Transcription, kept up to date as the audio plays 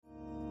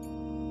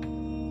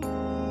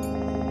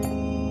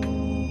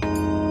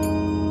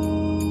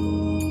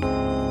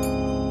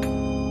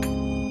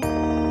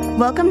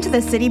Welcome to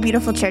the City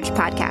Beautiful Church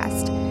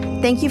podcast.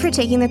 Thank you for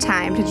taking the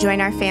time to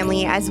join our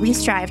family as we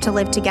strive to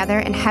live together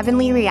in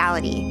heavenly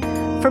reality.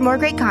 For more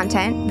great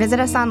content, visit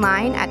us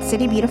online at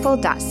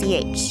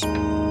citybeautiful.ch.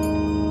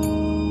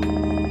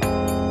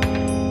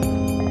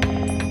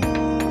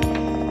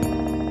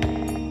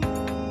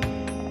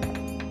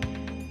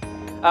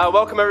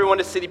 Welcome everyone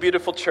to City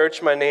Beautiful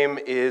Church. My name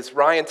is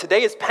Ryan.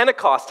 Today is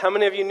Pentecost. How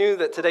many of you knew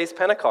that today's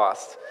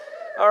Pentecost?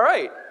 All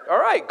right,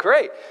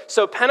 great.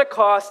 So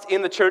Pentecost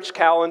in the church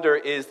calendar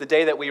is the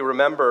day that we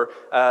remember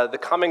the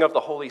coming of the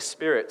Holy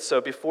Spirit. So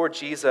before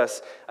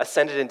Jesus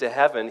ascended into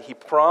heaven, he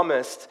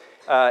promised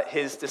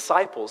his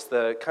disciples,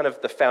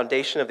 the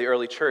foundation of the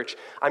early church,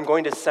 I'm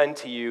going to send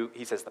to you,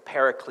 he says, the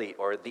Paraclete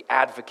or the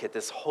Advocate,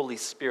 this Holy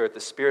Spirit, the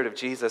Spirit of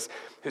Jesus,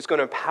 who's going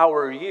to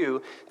empower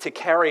you to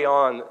carry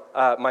on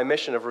my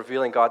mission of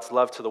revealing God's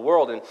love to the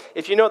world. And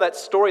if you know that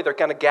story, they're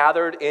kind of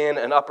gathered in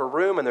an upper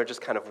room and they're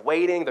just kind of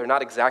waiting. They're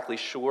not exactly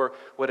sure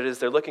what it is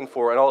they're looking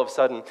for. And all of a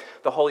sudden,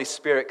 the Holy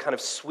Spirit kind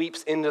of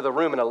sweeps into the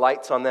room and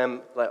alights on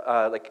them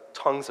like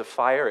tongues of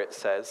fire, it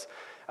says.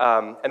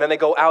 And then they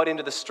go out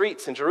into the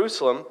streets in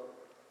Jerusalem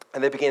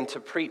and they begin to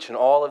preach in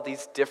all of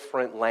these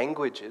different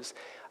languages,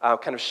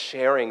 kind of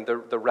sharing the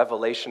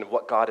revelation of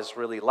what God is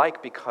really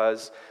like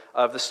because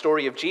of the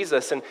story of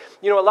Jesus. And,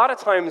 you know, a lot of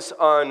times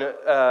on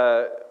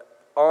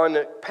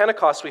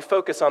Pentecost, we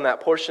focus on that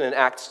portion in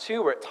Acts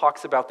 2 where it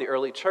talks about the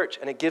early church,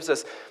 and it gives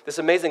us this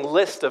amazing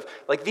list of,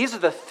 like, these are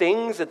the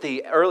things that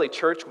the early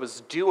church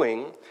was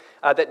doing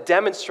that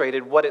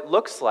demonstrated what it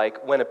looks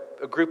like when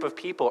a group of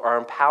people are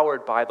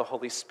empowered by the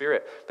Holy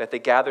Spirit, that they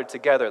gathered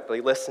together, they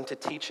listened to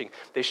teaching,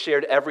 they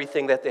shared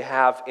everything that they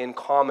have in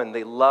common,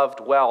 they loved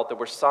well, there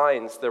were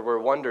signs, there were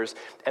wonders,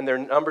 and their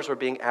numbers were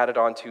being added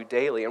on to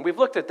daily. And we've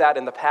looked at that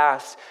in the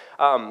past.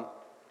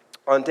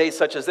 On days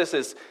such as this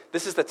is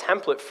the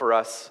template for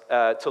us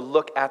to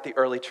look at the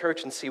early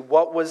church and see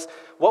what was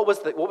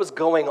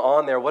going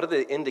on there. What are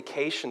the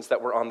indications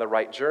that we're on the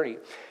right journey?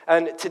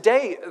 And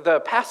today,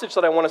 the passage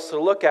that I want us to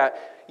look at,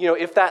 you know,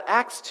 if that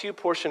Acts 2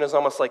 portion is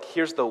almost like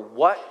here's the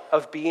what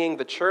of being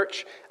the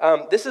church,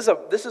 this is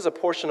a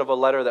portion of a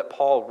letter that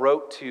Paul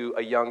wrote to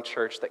a young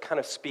church that kind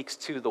of speaks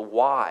to the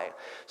why.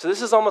 So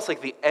this is almost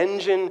like the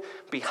engine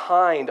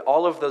behind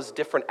all of those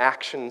different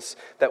actions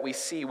that we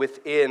see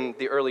within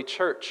the early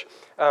church.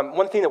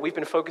 One thing that we've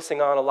been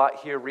focusing on a lot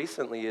here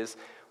recently is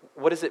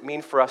what does it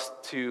mean for us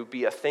to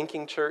be a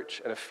thinking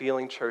church and a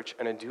feeling church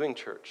and a doing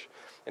church?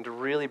 And to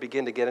really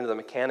begin to get into the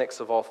mechanics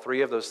of all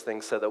three of those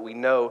things so that we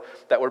know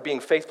that we're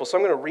being faithful. So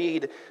I'm going to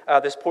read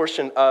this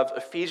portion of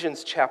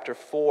Ephesians chapter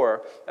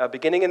 4,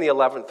 beginning in the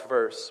 11th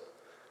verse.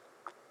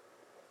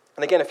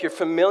 And again, if you're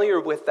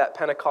familiar with that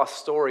Pentecost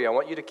story, I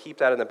want you to keep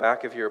that in the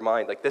back of your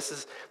mind. Like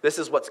this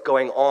is what's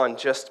going on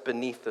just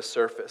beneath the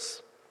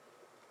surface.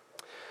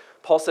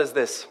 Paul says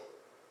this,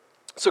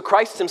 "So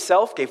Christ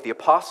himself gave the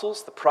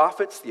apostles, the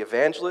prophets, the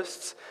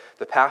evangelists,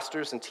 the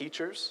pastors and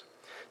teachers,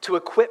 to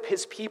equip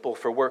his people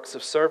for works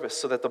of service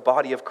so that the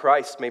body of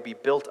Christ may be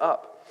built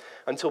up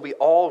until we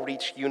all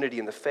reach unity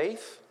in the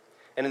faith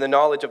and in the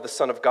knowledge of the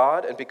Son of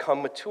God and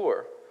become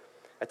mature,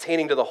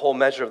 attaining to the whole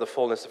measure of the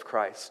fullness of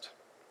Christ.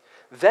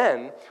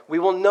 Then we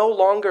will no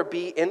longer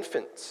be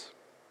infants,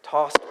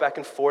 tossed back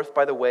and forth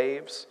by the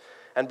waves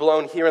and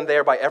blown here and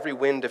there by every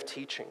wind of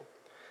teaching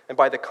and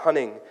by the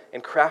cunning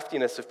and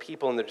craftiness of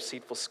people in their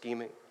deceitful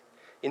scheming.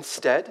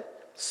 Instead,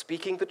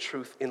 speaking the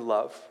truth in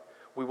love,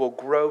 we will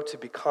grow to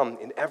become,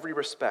 in every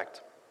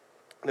respect,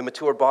 the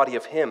mature body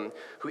of him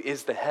who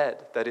is the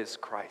head, that is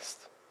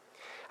Christ."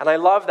 And I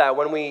love that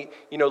when we,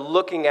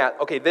 looking at,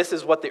 okay, this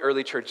is what the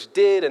early church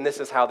did, and this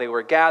is how they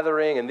were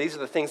gathering, and these are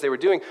the things they were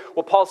doing.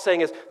 What Paul's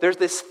saying is there's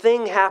this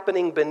thing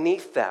happening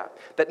beneath that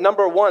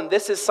number one,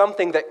 this is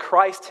something that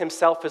Christ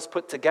himself has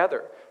put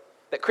together.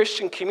 That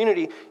Christian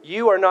community,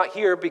 you are not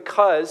here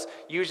because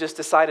you just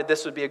decided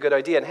this would be a good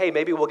idea. And hey,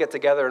 maybe we'll get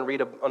together and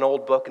read an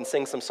old book and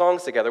sing some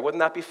songs together.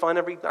 Wouldn't that be fun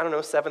every,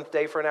 seventh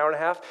day for an hour and a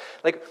half?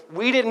 Like,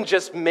 we didn't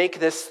just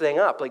make this thing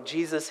up. Like,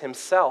 Jesus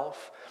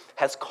himself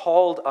has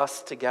called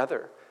us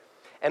together.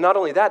 And not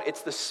only that,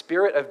 it's the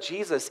Spirit of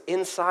Jesus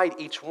inside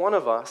each one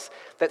of us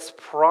that's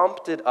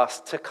prompted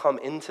us to come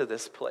into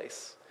this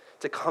place,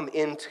 to come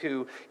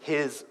into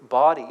his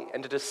body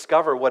and to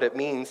discover what it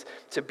means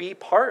to be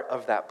part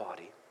of that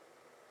body.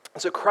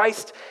 So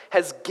Christ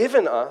has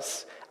given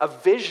us a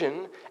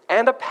vision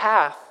and a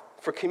path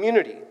for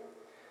community,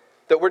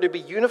 that we're to be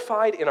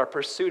unified in our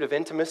pursuit of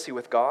intimacy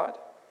with God,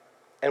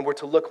 and we're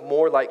to look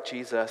more like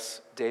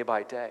Jesus day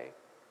by day.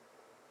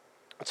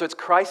 So it's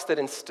Christ that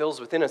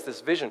instills within us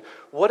this vision.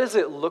 What does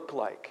it look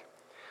like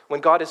when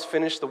God has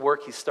finished the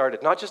work he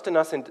started, not just in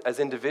us as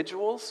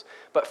individuals,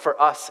 but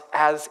for us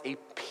as a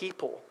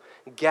people,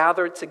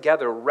 gathered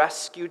together,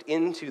 rescued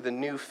into the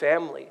new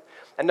family?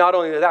 And not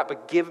only that,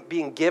 but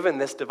being given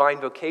this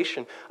divine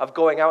vocation of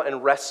going out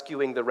and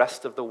rescuing the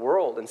rest of the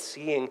world and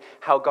seeing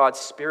how God's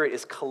Spirit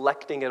is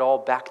collecting it all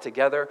back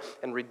together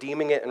and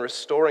redeeming it and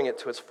restoring it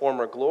to its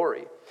former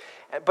glory.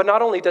 But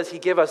not only does he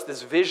give us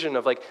this vision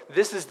of like,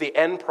 this is the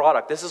end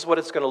product, this is what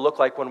it's going to look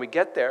like when we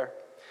get there,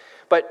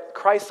 But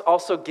Christ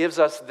also gives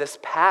us this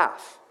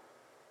path.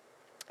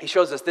 He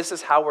shows us this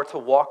is how we're to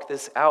walk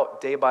this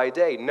out day by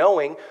day,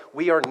 knowing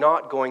we are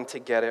not going to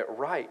get it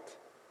right.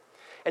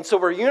 And so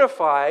we're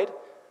unified,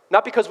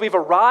 not because we've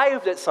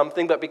arrived at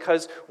something, but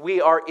because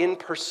we are in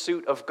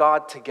pursuit of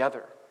God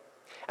together.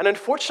 And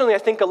unfortunately, I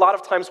think a lot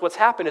of times what's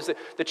happened is that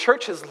the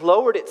church has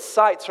lowered its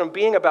sights from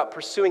being about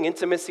pursuing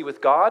intimacy with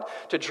God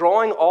to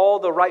drawing all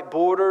the right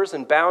borders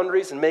and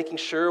boundaries and making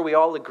sure we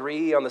all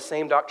agree on the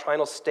same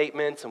doctrinal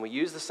statements and we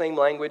use the same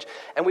language.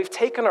 And we've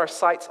taken our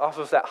sights off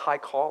of that high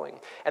calling.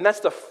 And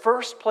that's the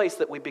first place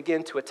that we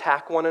begin to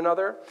attack one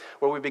another,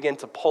 where we begin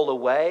to pull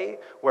away,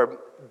 where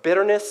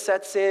bitterness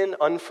sets in,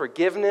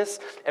 unforgiveness,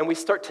 and we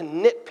start to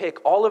nitpick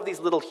all of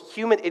these little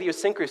human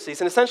idiosyncrasies.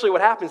 And essentially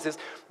what happens is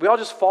we all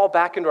just fall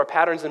back into our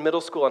patterns in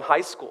middle school and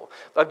high school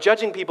of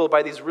judging people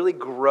by these really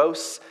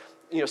gross,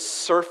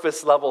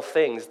 surface level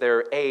things,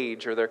 their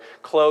age or their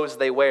clothes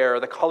they wear or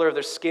the color of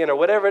their skin or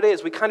whatever it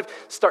is. We kind of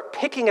start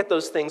picking at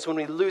those things when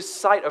we lose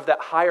sight of that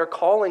higher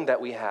calling that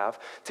we have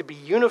to be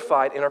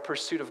unified in our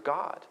pursuit of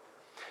God.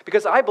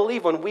 Because I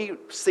believe when we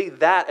see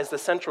that as the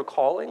central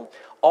calling,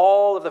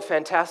 all of the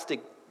fantastic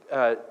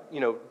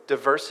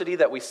diversity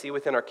that we see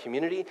within our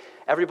community,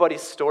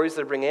 everybody's stories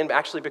they bring in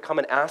actually become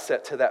an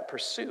asset to that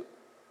pursuit.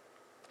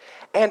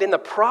 And in the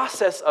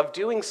process of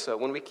doing so,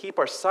 when we keep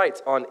our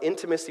sights on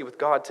intimacy with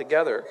God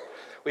together,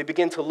 we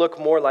begin to look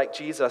more like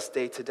Jesus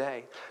day to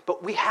day.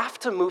 But we have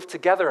to move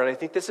together, and I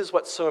think this is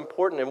what's so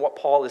important in what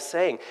Paul is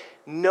saying.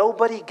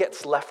 Nobody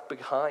gets left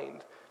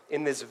behind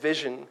in this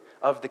vision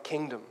of the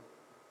kingdom.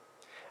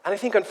 And I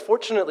think,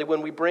 unfortunately,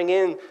 when we bring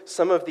in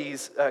some of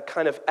these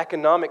kind of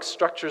economic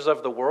structures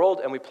of the world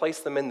and we place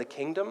them in the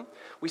kingdom,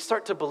 we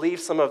start to believe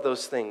some of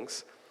those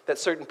things, that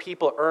certain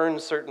people earn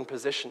certain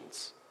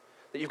positions,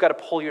 that you've got to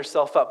pull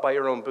yourself up by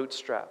your own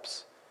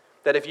bootstraps,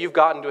 that if you've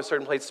gotten to a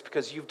certain place, it's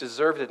because you've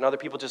deserved it and other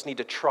people just need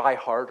to try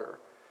harder.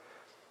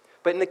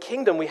 But in the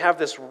kingdom, we have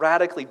this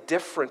radically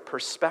different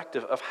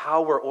perspective of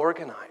how we're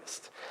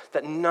organized,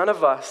 that none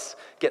of us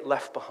get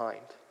left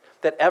behind.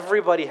 That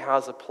everybody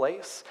has a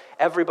place,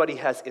 everybody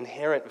has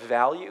inherent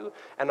value,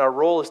 and our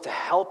role is to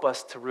help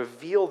us to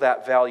reveal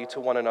that value to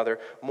one another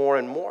more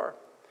and more.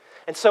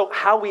 And so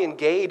how we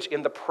engage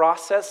in the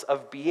process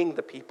of being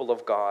the people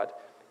of God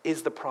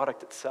is the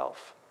product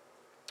itself.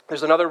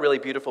 There's another really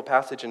beautiful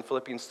passage in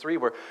Philippians 3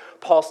 where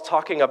Paul's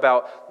talking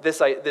about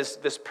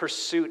this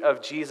pursuit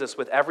of Jesus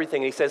with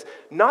everything. And he says,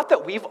 not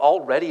that we've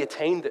already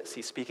attained this.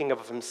 He's speaking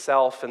of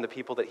himself and the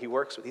people that he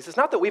works with. He says,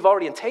 not that we've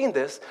already attained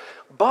this,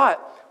 but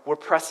we're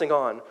pressing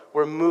on.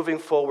 We're moving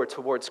forward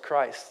towards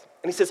Christ.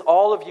 And he says,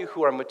 all of you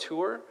who are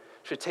mature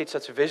should take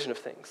such a vision of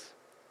things.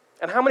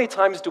 And how many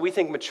times do we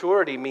think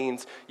maturity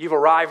means you've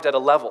arrived at a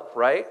level,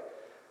 right?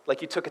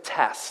 Like you took a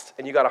test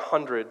and you got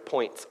 100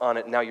 points on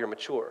it and now you're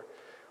mature.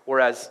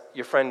 Whereas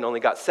your friend only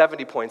got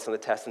 70 points on the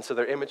test, and so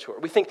they're immature.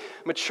 We think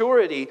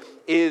maturity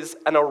is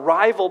an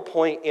arrival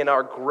point in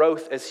our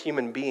growth as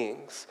human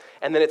beings,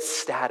 and then it's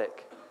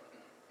static.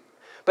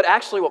 But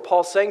actually what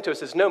Paul's saying to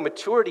us is, no,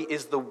 maturity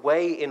is the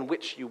way in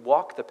which you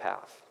walk the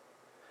path,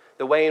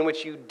 the way in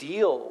which you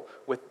deal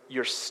with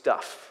your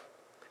stuff,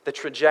 the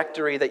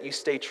trajectory that you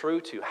stay true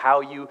to,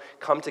 how you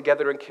come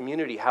together in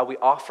community, how we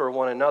offer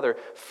one another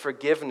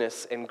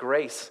forgiveness and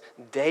grace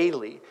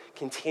daily,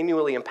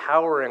 continually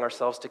empowering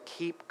ourselves to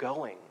keep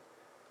going.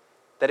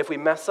 That if we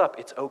mess up,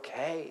 it's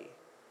okay.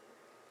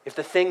 If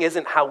the thing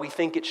isn't how we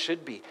think it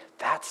should be,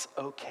 that's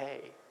okay.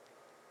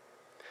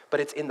 But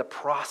it's in the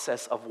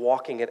process of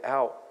walking it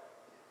out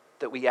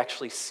that we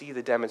actually see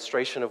the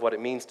demonstration of what it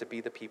means to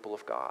be the people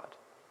of God.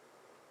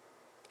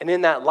 And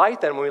in that light,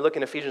 then, when we look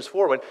in Ephesians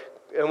 4,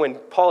 when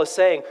Paul is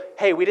saying,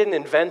 hey, we didn't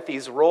invent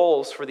these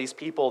roles for these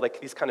people, like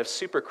these kind of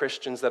super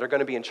Christians that are going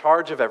to be in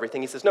charge of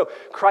everything. He says, no,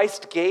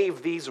 Christ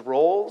gave these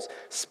roles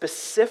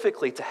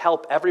specifically to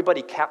help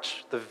everybody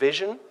catch the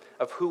vision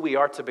of who we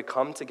are to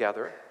become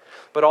together,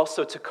 but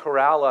also to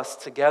corral us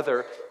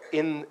together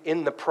in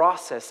the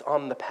process,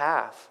 on the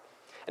path.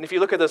 And if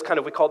you look at those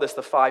we call this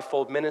the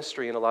fivefold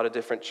ministry in a lot of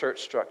different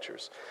church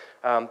structures.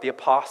 The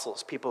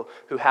apostles, people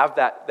who have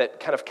that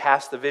kind of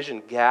cast the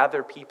vision,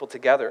 gather people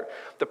together.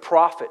 The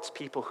prophets,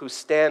 people who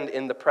stand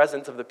in the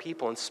presence of the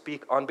people and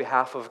speak on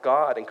behalf of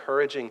God,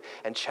 encouraging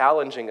and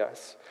challenging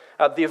us.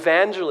 The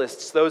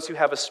evangelists, those who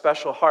have a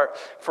special heart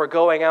for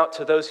going out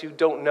to those who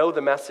don't know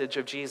the message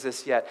of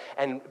Jesus yet,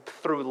 and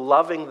through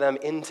loving them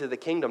into the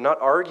kingdom, not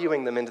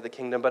arguing them into the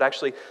kingdom, but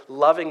actually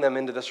loving them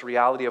into this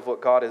reality of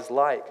what God is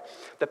like.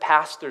 The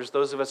pastors,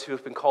 those of us who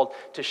have been called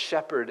to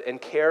shepherd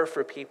and care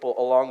for people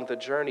along the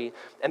journey.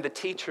 And the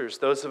teachers,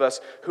 those of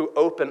us who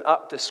open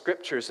up the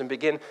scriptures and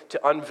begin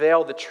to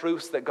unveil the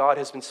truths that God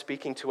has been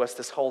speaking to us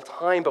this whole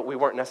time, but we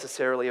weren't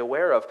necessarily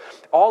aware of.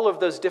 All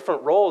of those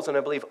different roles, and I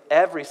believe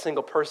every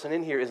single person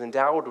in here is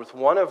endowed with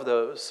one of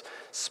those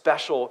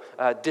special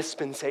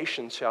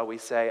dispensations, shall we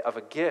say, of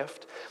a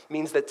gift,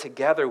 means that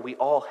together we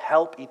all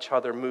help each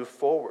other move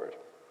forward.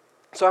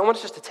 So I want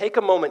us just to take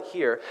a moment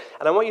here,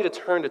 and I want you to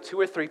turn to 2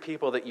 or 3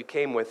 people that you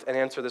came with and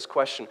answer this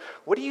question.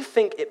 What do you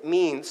think it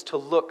means to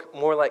look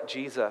more like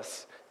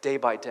Jesus day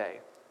by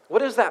day? What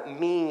does that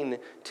mean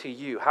to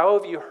you? How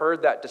have you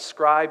heard that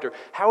described, or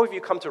how have you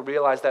come to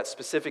realize that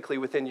specifically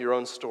within your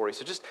own story?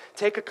 So just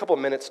take a couple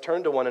minutes,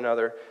 turn to one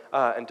another,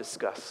 and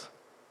discuss.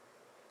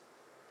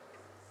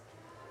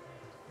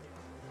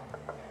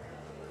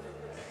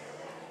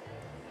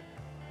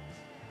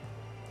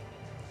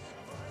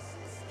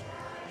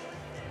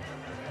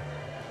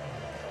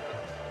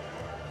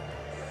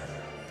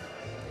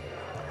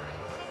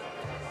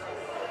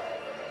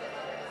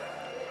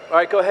 All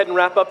right, go ahead and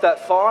wrap up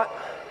that thought.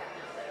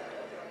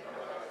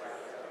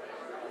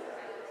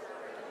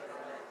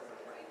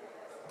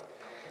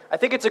 I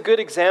think it's a good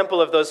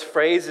example of those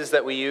phrases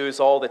that we use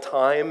all the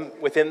time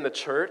within the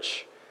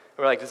church.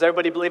 We're like, does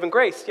everybody believe in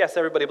grace? Yes,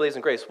 everybody believes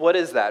in grace. What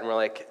is that? And we're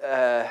like,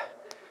 I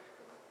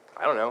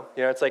don't know.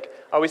 It's like,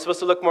 are we supposed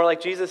to look more like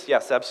Jesus?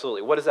 Yes,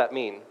 absolutely. What does that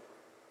mean?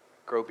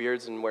 Grow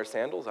beards and wear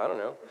sandals? I don't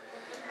know.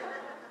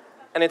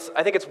 And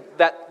I think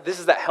this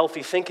is that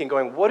healthy thinking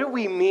going, what do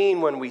we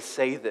mean when we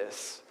say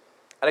this?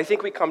 And I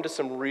think we come to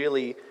some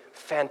really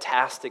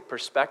fantastic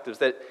perspectives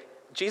that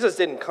Jesus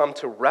didn't come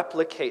to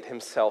replicate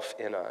himself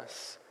in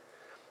us,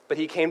 but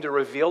he came to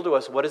reveal to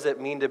us what does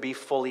it mean to be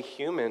fully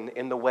human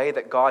in the way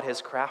that God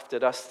has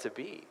crafted us to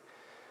be.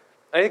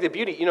 I think the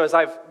beauty, as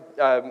I've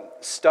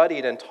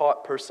studied and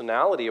taught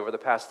personality over the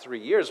past 3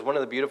 years, one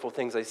of the beautiful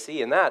things I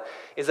see in that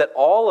is that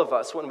all of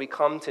us, when we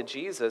come to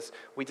Jesus,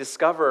 we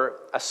discover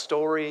a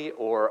story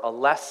or a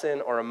lesson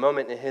or a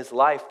moment in his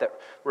life that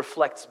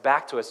reflects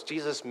back to us.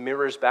 Jesus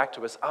mirrors back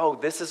to us, oh,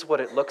 this is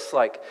what it looks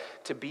like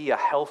to be a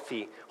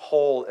healthy,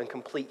 whole, and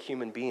complete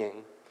human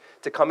being,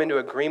 to come into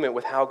agreement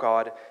with how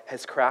God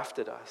has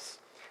crafted us.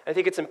 I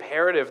think it's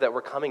imperative that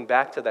we're coming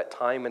back to that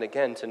time and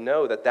again to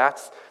know that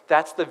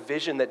that's the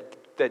vision that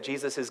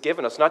Jesus has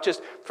given us, not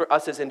just for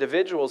us as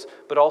individuals,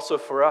 but also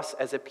for us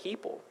as a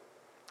people.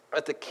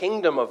 At the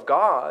kingdom of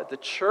God, the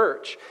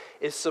church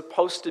is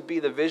supposed to be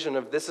the vision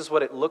of this is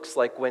what it looks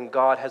like when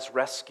God has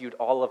rescued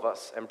all of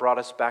us and brought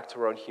us back to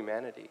our own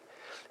humanity.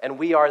 And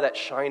we are that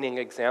shining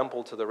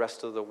example to the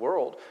rest of the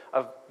world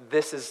of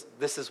this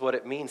is what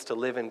it means to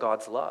live in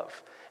God's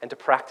love and to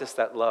practice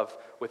that love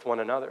with one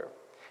another.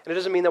 And it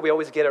doesn't mean that we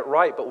always get it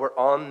right, but we're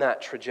on that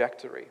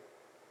trajectory.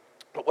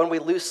 But when we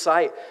lose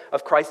sight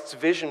of Christ's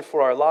vision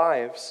for our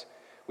lives,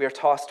 we are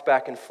tossed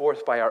back and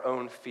forth by our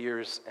own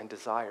fears and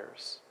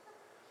desires.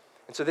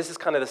 And so this is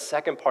kind of the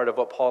second part of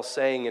what Paul's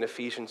saying in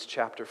Ephesians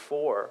chapter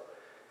 4.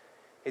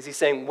 Is he's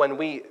saying when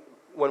we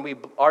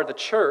are the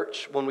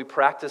church, when we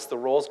practice the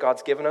roles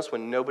God's given us,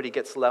 when nobody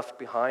gets left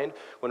behind,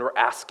 when we're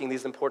asking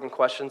these important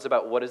questions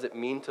about what does it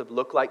mean to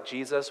look like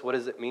Jesus, what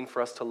does it mean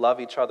for us to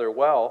love each other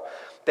well,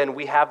 then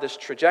we have this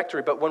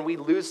trajectory. But when we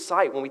lose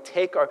sight, when we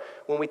take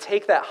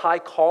that high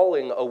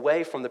calling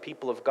away from the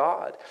people of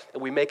God,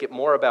 and we make it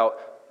more about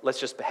let's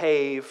just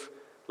behave,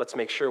 let's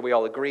make sure we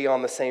all agree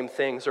on the same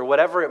things, or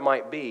whatever it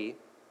might be,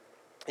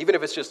 even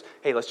if it's just,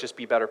 hey, let's just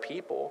be better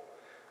people,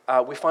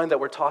 we find that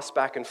we're tossed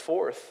back and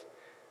forth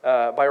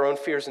by our own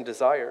fears and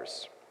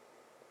desires.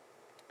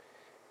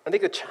 I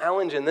think the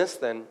challenge in this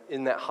then,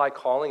 in that high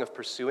calling of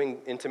pursuing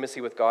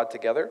intimacy with God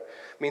together,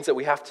 means that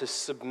we have to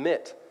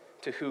submit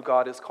to who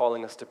God is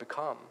calling us to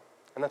become.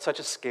 And that's such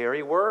a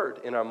scary word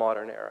in our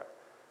modern era.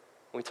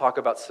 When we talk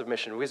about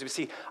submission, because we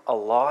see a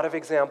lot of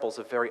examples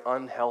of very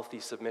unhealthy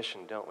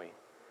submission, don't we?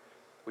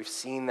 We've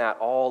seen that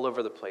all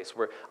over the place,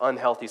 where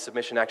unhealthy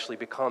submission actually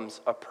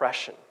becomes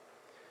oppression.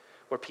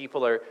 Where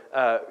people are,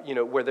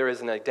 where there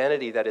is an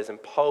identity that is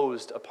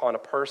imposed upon a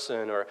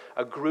person or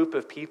a group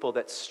of people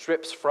that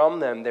strips from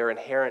them their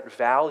inherent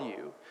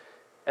value,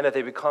 and that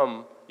they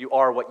become, you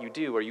are what you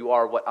do, or you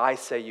are what I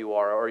say you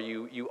are, or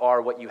you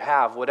are what you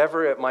have,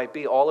 whatever it might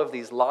be. All of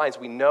these lies,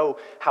 we know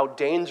how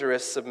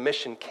dangerous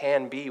submission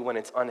can be when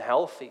it's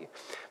unhealthy.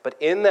 But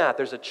in that,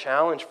 there's a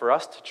challenge for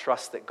us to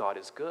trust that God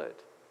is good.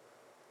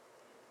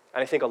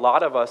 And I think a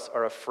lot of us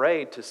are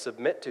afraid to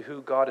submit to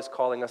who God is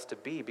calling us to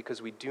be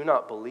because we do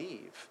not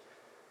believe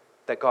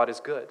that God is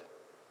good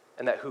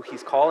and that who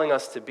he's calling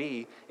us to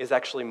be is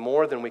actually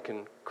more than we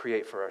can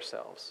create for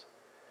ourselves.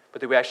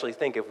 But that we actually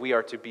think if we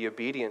are to be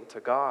obedient to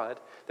God,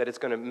 that it's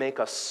going to make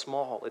us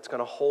small. It's going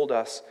to hold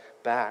us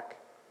back.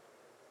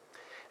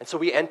 And so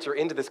we enter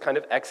into this kind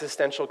of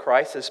existential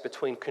crisis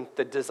between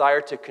the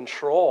desire to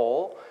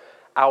control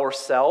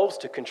ourselves,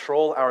 to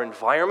control our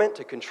environment,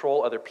 to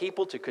control other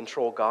people, to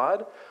control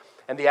God,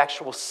 and the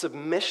actual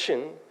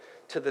submission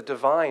to the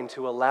divine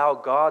to allow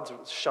God's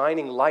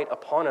shining light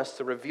upon us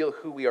to reveal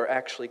who we are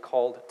actually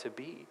called to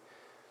be.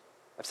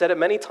 I've said it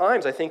many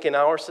times, I think in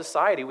our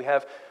society we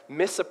have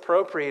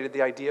misappropriated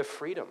the idea of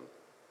freedom.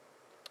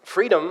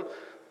 Freedom,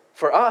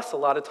 for us, a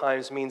lot of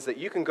times means that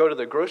you can go to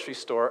the grocery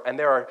store and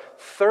there are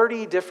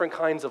 30 different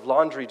kinds of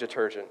laundry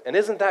detergent. And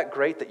isn't that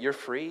great that you're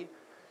free?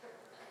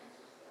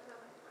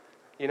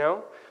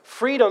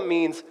 Freedom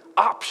means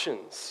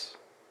options.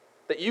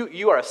 That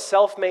you are a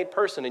self-made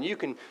person and you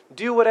can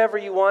do whatever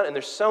you want and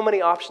there's so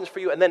many options for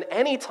you. And then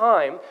any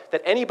time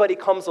that anybody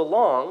comes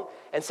along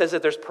and says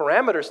that there's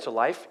parameters to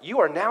life, you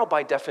are now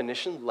by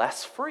definition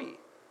less free,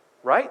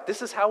 right?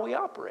 This is how we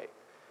operate.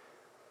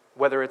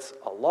 whether it's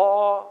a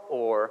law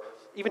or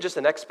even just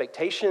an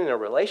expectation in a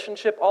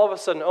relationship, all of a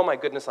sudden, oh my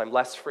goodness, I'm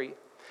less free.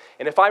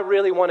 And if I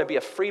really want to be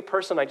a free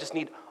person, I just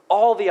need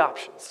all the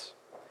options.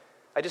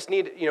 I just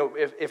need,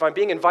 if I'm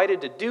being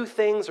invited to do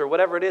things or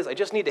whatever it is, I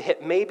just need to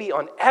hit maybe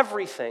on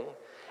everything,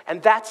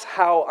 and that's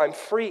how I'm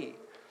free.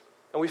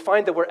 And we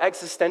find that we're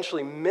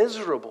existentially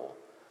miserable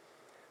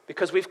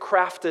because we've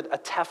crafted a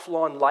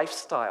Teflon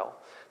lifestyle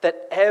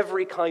that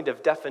every kind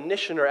of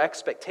definition or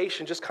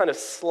expectation just kind of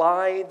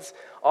slides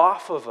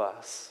off of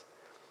us,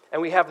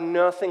 and we have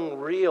nothing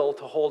real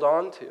to hold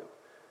on to.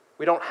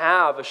 We don't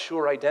have a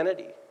sure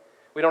identity.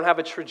 We don't have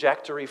a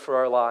trajectory for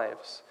our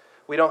lives.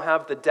 We don't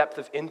have the depth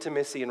of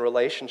intimacy and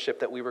relationship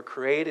that we were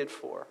created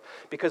for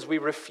because we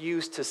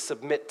refuse to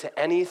submit to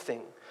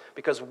anything,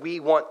 because we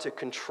want to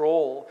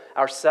control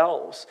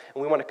ourselves,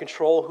 and we want to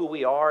control who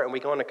we are, and we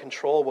want to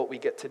control what we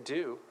get to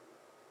do.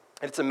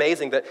 And it's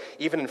amazing that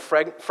even in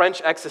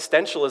French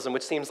existentialism,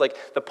 which seems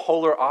like the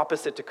polar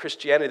opposite to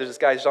Christianity, there's this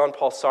guy,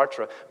 Jean-Paul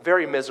Sartre,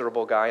 very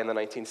miserable guy in the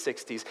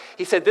 1960s.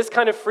 He said, this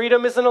kind of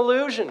freedom is an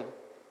illusion.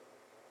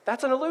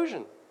 That's an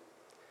illusion.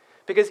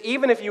 Because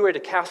even if you were to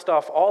cast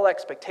off all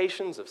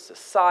expectations of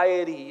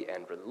society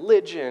and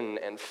religion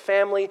and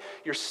family,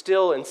 you're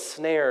still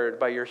ensnared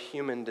by your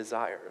human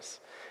desires.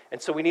 And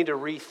so we need to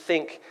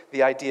rethink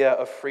the idea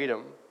of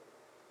freedom.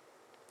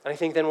 And I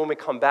think then when we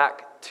come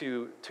back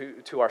to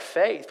our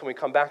faith, when we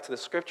come back to the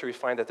scripture, we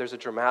find that there's a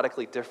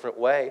dramatically different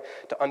way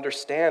to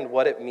understand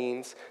what it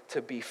means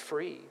to be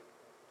free.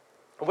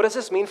 And what does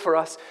this mean for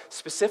us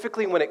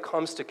specifically when it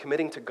comes to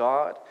committing to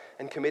God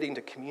and committing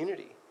to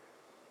community?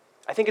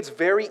 I think it's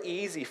very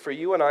easy for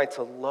you and I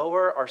to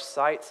lower our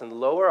sights and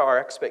lower our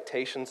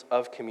expectations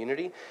of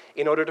community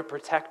in order to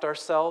protect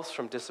ourselves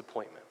from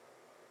disappointment.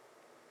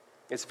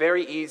 It's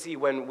very easy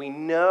when we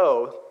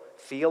know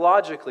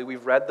theologically,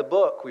 we've read the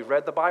book, we've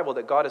read the Bible,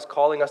 that God is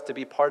calling us to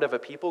be part of a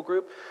people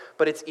group,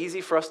 but it's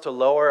easy for us to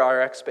lower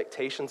our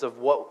expectations of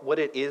what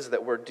it is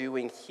that we're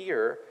doing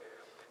here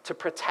to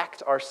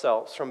protect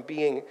ourselves from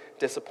being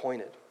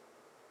disappointed.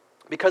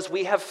 Because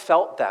we have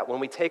felt that when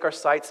we take our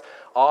sights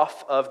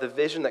off of the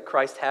vision that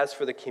Christ has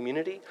for the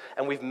community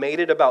and we've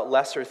made it about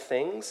lesser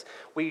things,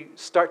 we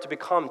start to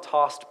become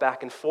tossed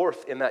back and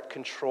forth in that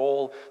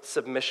control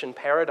submission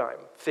paradigm,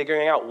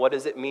 figuring out what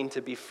does it mean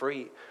to be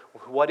free?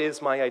 What is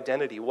my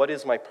identity? What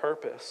is my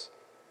purpose?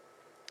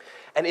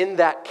 And in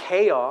that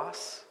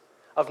chaos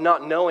of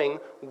not knowing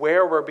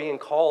where we're being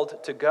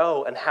called to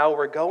go and how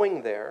we're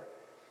going there,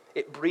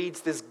 it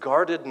breeds this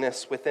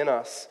guardedness within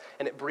us,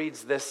 and it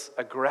breeds this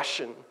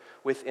aggression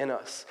within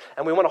us.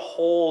 And we want to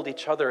hold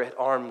each other at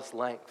arm's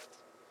length.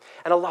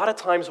 And a lot of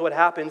times what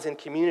happens in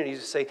communities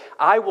is say,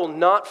 I will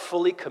not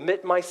fully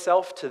commit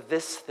myself to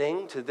this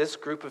thing, to this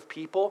group of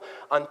people,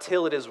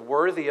 until it is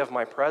worthy of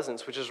my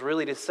presence, which is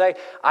really to say,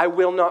 I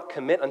will not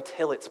commit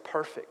until it's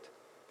perfect.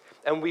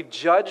 And we've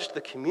judged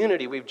the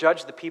community, we've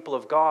judged the people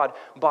of God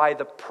by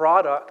the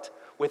product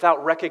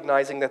without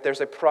recognizing that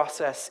there's a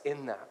process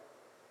in that.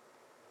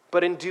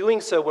 But in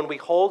doing so, when we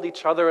hold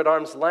each other at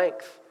arm's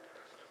length,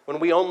 when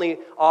we only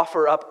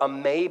offer up a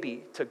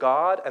maybe to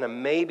God and a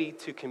maybe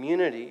to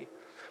community,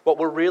 what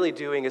we're really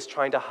doing is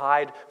trying to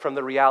hide from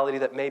the reality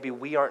that maybe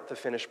we aren't the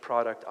finished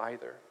product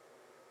either.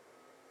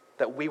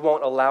 That we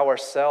won't allow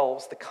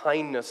ourselves the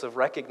kindness of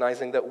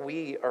recognizing that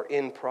we are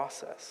in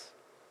process.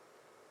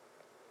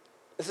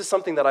 This is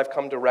something that I've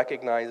come to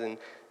recognize in,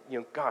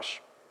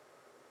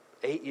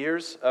 8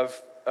 years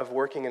of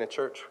working in a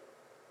church.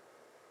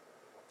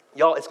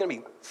 Y'all, it's going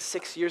to be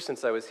 6 years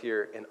since I was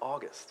here in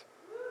August.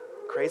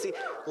 Crazy.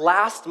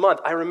 Last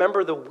month, I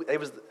remember it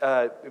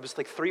was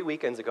like 3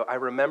 weekends ago. I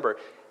remember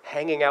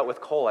hanging out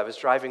with Cole. I was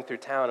driving through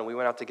town, and we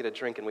went out to get a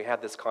drink, and we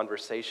had this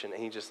conversation,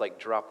 and he just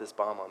dropped this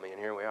bomb on me, and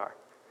here we are.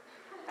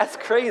 That's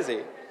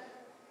crazy.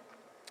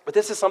 But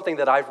this is something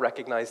that I've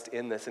recognized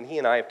in this, and he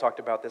and I have talked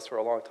about this for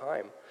a long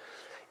time.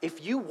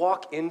 If you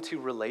walk into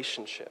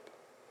relationship,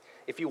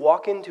 if you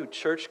walk into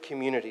church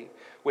community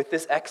with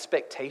this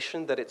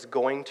expectation that it's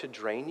going to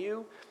drain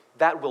you,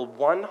 that will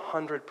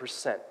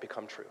 100%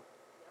 become true.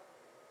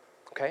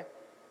 Okay?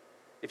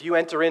 If you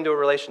enter into a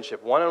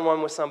relationship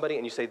one-on-one with somebody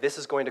and you say, this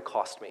is going to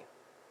cost me.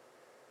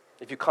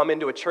 If you come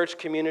into a church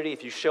community,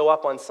 if you show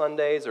up on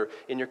Sundays or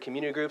in your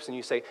community groups and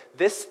you say,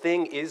 this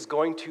thing is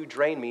going to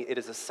drain me, it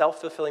is a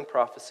self-fulfilling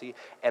prophecy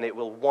and it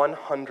will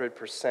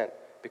 100%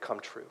 become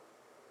true.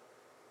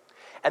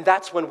 And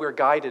that's when we're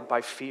guided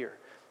by fear,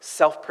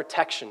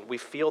 self-protection. We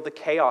feel the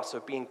chaos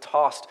of being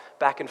tossed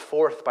back and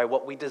forth by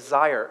what we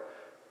desire,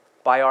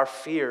 by our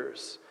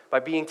fears, by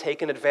being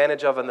taken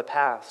advantage of in the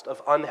past,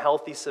 of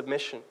unhealthy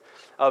submission,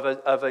 of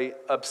a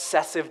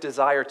obsessive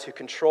desire to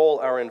control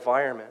our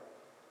environment.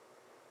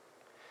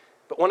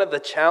 But one of the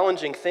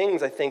challenging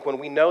things, I think, when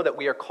we know that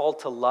we are called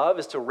to love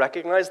is to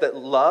recognize that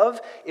love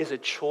is a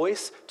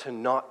choice to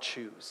not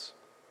choose.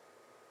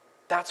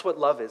 That's what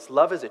love is.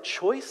 Love is a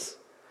choice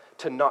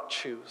to not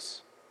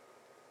choose.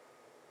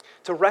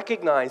 To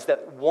recognize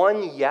that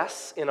one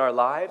yes in our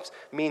lives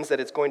means that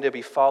it's going to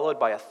be followed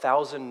by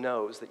 1,000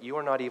 no's that you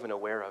are not even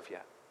aware of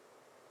yet.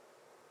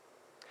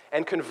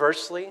 And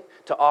conversely,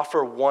 to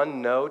offer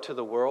one no to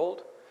the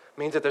world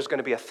means that there's going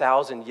to be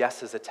 1,000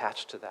 yeses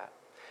attached to that.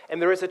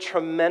 And there is a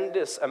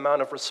tremendous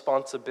amount of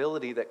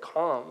responsibility that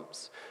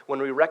comes when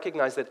we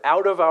recognize that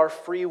out of our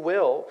free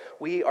will,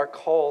 we are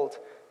called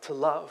to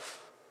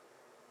love,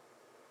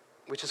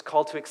 which is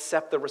called to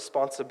accept the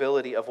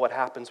responsibility of what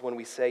happens when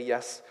we say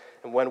yes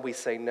and when we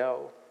say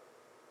no.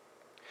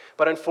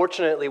 But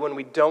unfortunately, when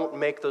we don't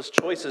make those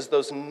choices,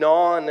 those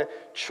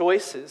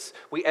non-choices,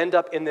 we end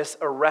up in this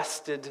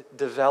arrested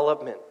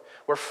development.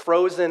 We're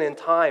frozen in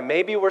time.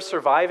 Maybe we're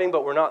surviving,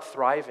 but we're not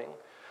thriving.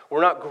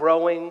 We're not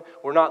growing,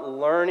 we're not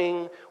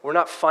learning, we're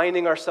not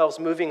finding ourselves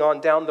moving on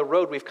down the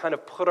road. We've kind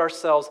of put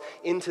ourselves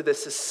into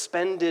this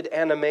suspended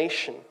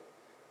animation.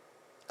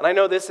 And I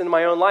know this in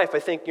my own life. I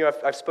think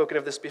I've spoken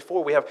of this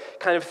before. We have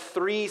kind of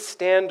 3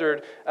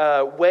 standard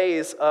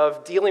ways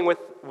of dealing with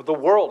the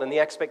world and the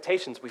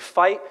expectations. We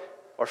fight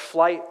or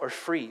flight or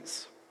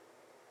freeze,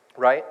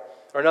 right?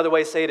 Or another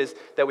way to say it is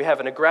that we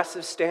have an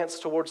aggressive stance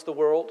towards the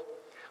world.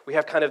 We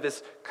have kind of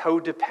this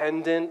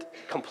codependent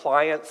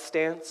compliance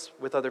stance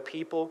with other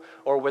people,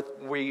 or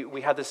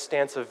we have this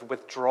stance of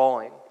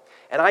withdrawing.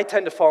 And I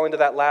tend to fall into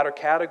that latter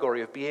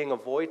category of being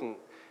avoidant.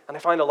 And I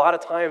find a lot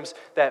of times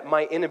that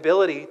my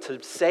inability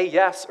to say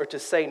yes or to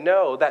say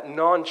no, that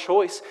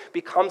non-choice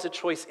becomes a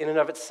choice in and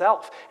of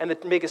itself. And the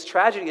biggest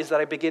tragedy is that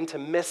I begin to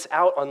miss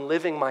out on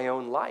living my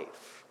own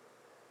life.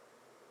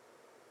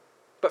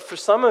 But for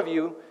some of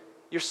you,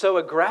 you're so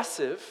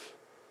aggressive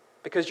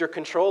because you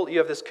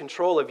have this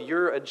control of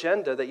your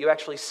agenda that you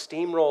actually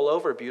steamroll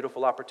over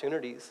beautiful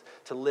opportunities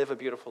to live a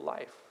beautiful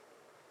life.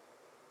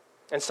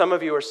 And some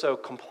of you are so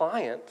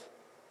compliant,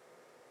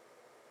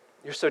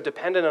 you're so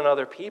dependent on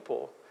other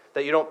people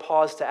that you don't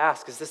pause to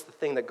ask, is this the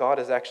thing that God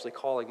is actually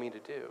calling me to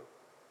do?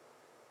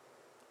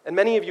 And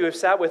many of you have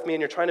sat with me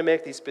and you're trying to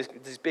make these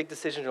big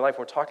decisions in your life.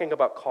 We're talking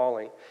about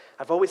calling.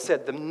 I've always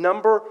said the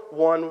number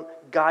one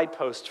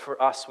guidepost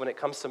for us when it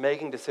comes to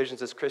making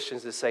decisions as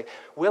Christians is say,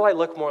 will I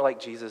look more like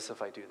Jesus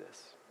if I do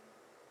this?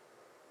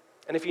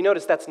 And if you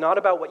notice, that's not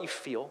about what you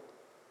feel.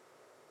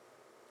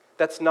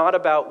 That's not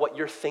about what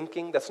you're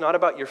thinking. That's not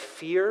about your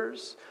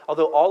fears,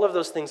 although all of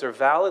those things are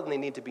valid and they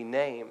need to be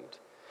named.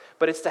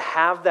 But it's to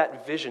have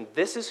that vision.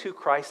 This is who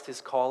Christ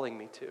is calling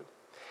me to.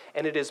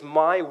 And it is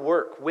my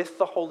work with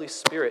the Holy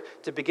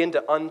Spirit to begin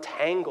to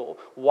untangle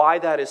why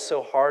that is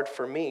so hard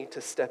for me to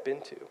step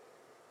into.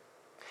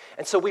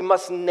 And so we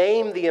must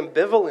name the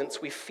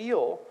ambivalence we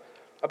feel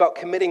about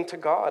committing to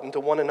God and to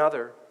one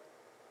another.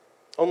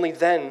 Only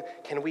then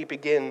can we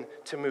begin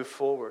to move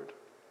forward.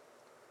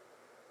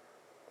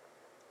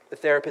 The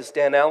therapist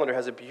Dan Allender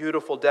has a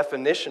beautiful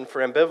definition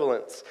for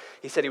ambivalence.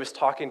 He said he was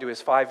talking to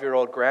his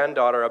 5-year-old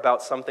granddaughter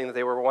about something that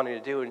they were wanting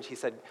to do, and she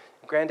said,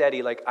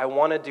 Granddaddy, I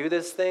want to do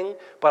this thing,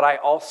 but I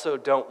also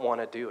don't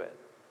want to do it.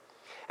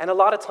 And a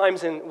lot of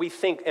times we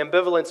think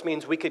ambivalence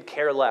means we could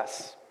care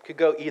less, could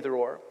go either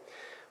or.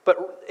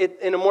 But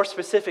in a more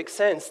specific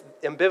sense,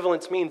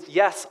 ambivalence means,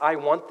 yes, I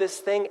want this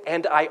thing,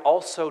 and I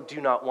also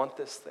do not want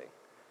this thing.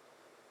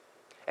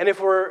 And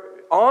if we're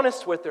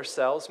honest with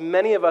ourselves,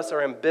 many of us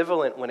are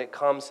ambivalent when it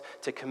comes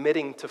to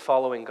committing to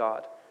following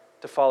God,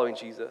 to following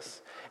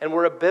Jesus. And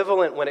we're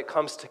ambivalent when it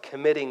comes to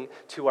committing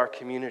to our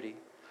community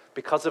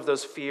because of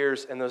those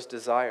fears and those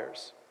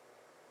desires.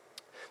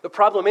 The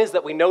problem is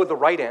that we know the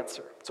right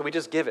answer, so we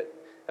just give it.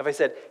 If I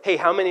said, hey,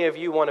 how many of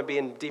you want to be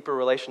in deeper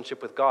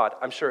relationship with God?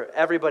 I'm sure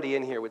everybody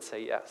in here would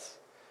say yes.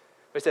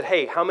 If I said,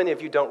 hey, how many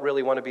of you don't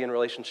really want to be in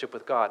relationship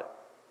with God?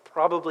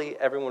 Probably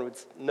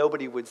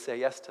nobody would say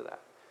yes to that.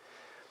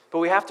 But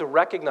we have to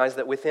recognize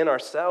that within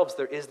ourselves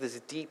there is this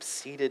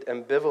deep-seated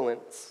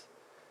ambivalence.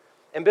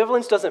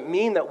 Ambivalence doesn't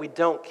mean that we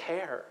don't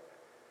care.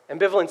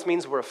 Ambivalence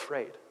means we're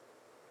afraid.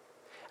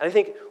 And I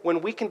think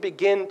when we can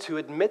begin to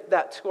admit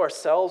that to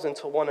ourselves and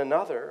to one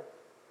another,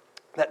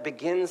 that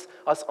begins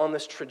us on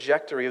this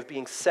trajectory of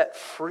being set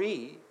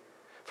free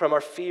from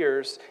our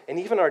fears and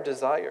even our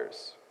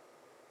desires.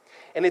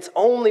 And it's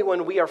only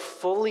when we are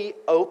fully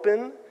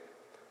open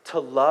to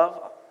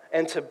love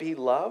and to be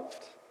loved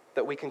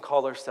that we can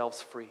call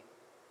ourselves free.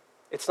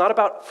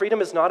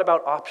 Freedom is not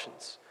about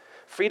options.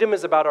 Freedom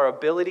is about our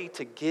ability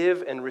to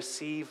give and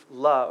receive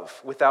love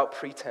without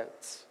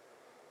pretense.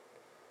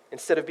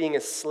 Instead of being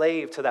a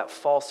slave to that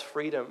false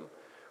freedom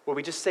where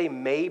we just say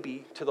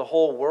maybe to the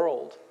whole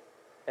world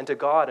and to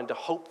God and to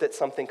hope that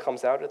something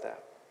comes out of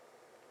that.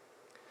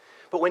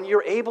 But when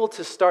you're able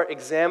to start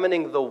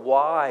examining the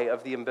why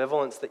of the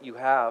ambivalence that you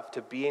have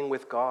to being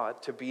with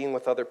God, to being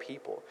with other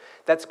people,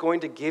 that's going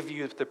to give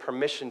you the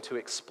permission to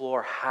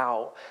explore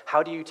how.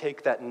 How do you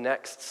take that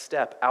next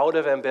step out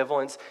of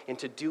ambivalence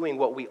into doing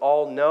what we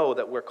all know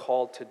that we're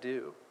called to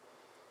do?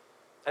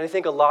 And I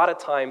think a lot of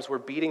times we're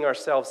beating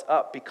ourselves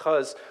up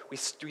because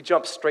we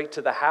jump straight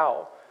to the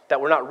how. That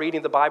we're not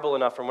reading the Bible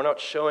enough, or we're not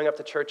showing up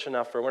to church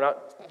enough, or we're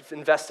not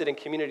invested in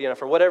community enough,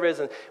 or whatever it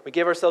is, and we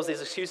give ourselves these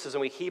excuses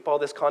and we heap all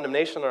this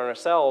condemnation on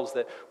ourselves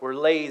that we're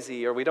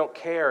lazy or we don't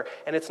care,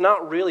 and it's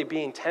not really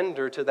being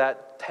tender to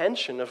that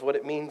tension of what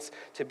it means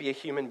to be a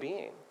human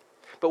being.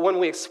 But when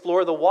we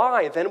explore the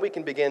why, then we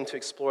can begin to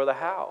explore the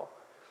how.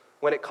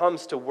 when it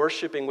comes to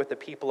worshiping with the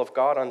people of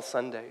God on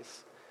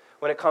Sundays,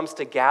 when it comes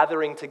to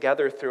gathering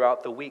together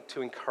throughout the week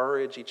to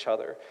encourage each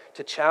other,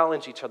 to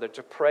challenge each other,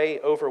 to pray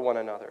over one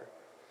another,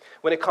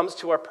 when it comes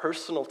to our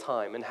personal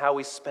time and how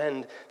we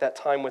spend that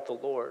time with the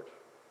Lord,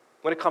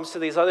 when it comes to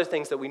these other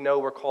things that we know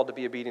we're called to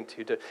be obedient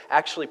to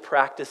actually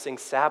practicing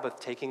Sabbath,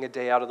 taking a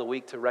day out of the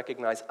week to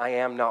recognize I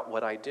am not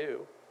what I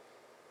do.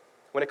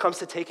 When it comes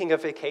to taking a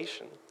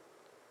vacation,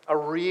 a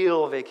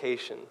real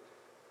vacation.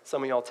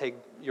 Some of y'all take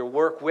your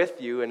work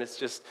with you and it's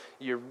just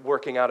you're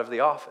working out of the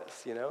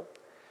office,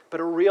 But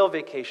a real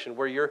vacation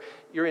where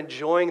you're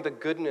enjoying the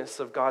goodness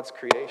of God's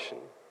creation.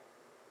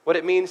 What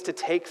it means to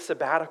take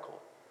sabbatical,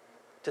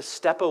 to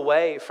step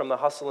away from the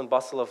hustle and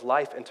bustle of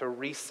life and to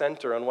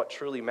recenter on what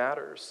truly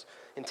matters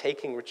in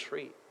taking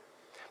retreat.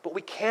 But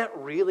we can't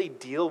really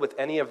deal with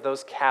any of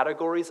those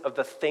categories of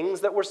the things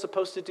that we're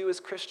supposed to do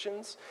as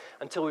Christians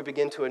until we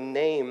begin to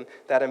name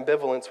that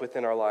ambivalence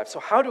within our lives.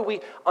 So how do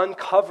we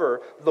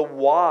uncover the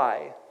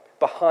why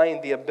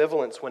behind the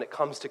ambivalence when it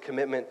comes to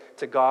commitment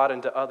to God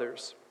and to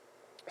others?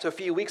 So a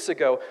few weeks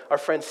ago, our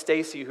friend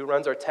Stacy, who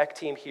runs our tech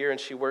team here and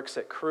she works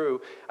at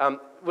Cru,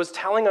 was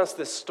telling us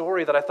this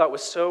story that I thought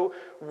was so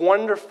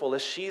wonderful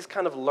as she's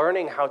kind of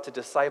learning how to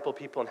disciple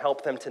people and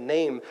help them to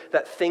name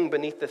that thing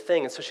beneath the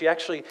thing. And so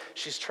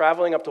she's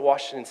traveling up to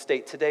Washington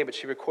State today, but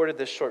she recorded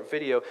this short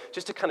video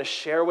just to kind of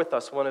share with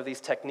us one of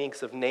these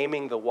techniques of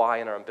naming the why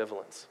in our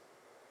ambivalence.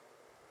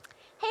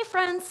 Hey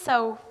friends,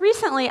 so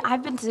recently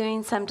I've been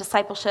doing some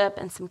discipleship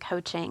and some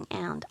coaching,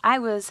 and I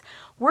was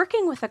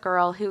working with a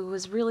girl who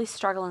was really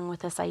struggling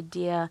with this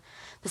idea,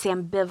 this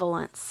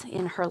ambivalence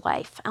in her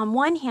life. On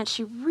one hand,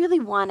 she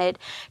really wanted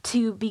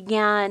to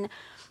begin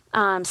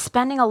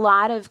spending a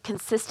lot of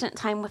consistent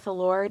time with the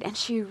Lord, and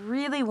she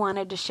really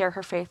wanted to share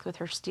her faith with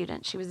her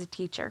students. She was a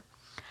teacher.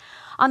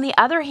 On the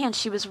other hand,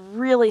 she was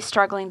really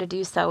struggling to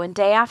do so, and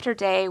day after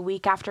day,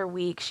 week after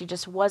week, she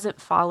just wasn't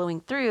following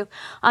through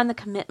on the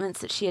commitments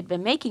that she had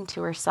been making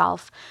to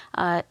herself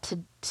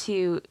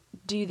to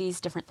do these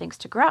different things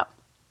to grow.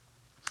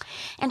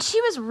 And she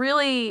was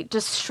really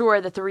just sure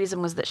that the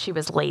reason was that she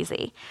was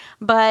lazy.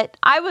 But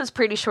I was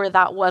pretty sure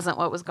that wasn't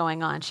what was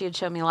going on. She had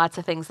shown me lots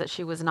of things that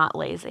she was not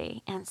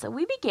lazy. And so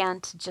we began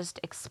to just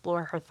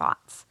explore her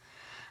thoughts.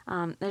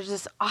 There's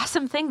this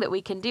awesome thing that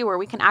we can do where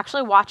we can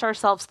actually watch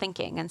ourselves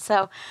thinking. And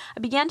so I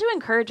began to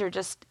encourage her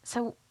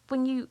so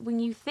when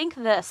you think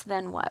this,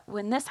 then what?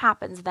 When this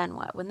happens, then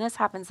what? When this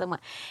happens, then what?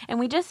 And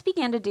we just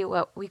began to do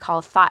what we call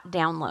a thought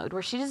download,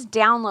 where she just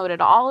downloaded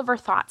all of her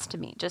thoughts to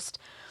me, just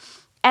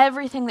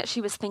everything that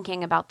she was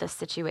thinking about this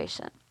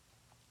situation.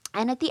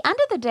 And at the end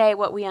of the day,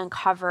 what we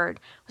uncovered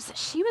was that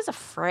she was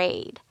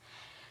afraid.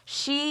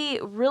 She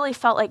really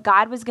felt like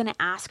God was going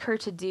to ask her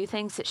to do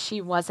things that she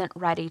wasn't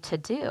ready to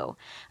do.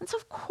 And so,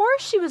 of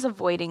course, she was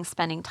avoiding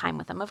spending time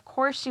with him. Of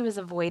course, she was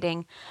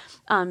avoiding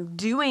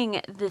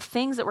doing the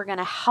things that were going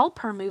to help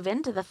her move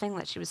into the thing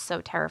that she was so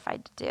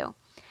terrified to do.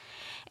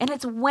 And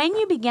it's when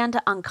you begin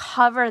to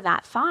uncover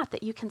that thought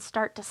that you can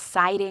start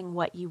deciding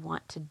what you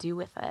want to do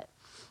with it.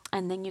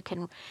 And then you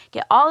can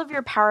get all of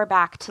your power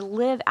back to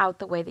live out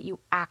the way that you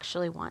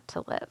actually want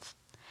to live.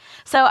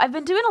 So I've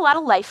been doing a lot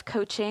of life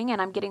coaching, and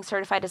I'm getting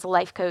certified as a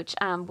life coach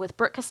with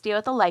Brooke Castillo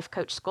at the Life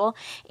Coach School.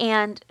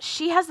 And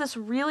she has this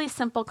really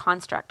simple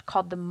construct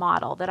called the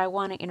model that I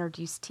want to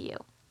introduce to you.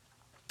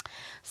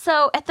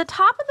 So at the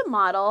top of the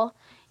model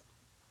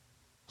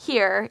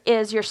here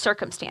is your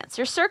circumstance.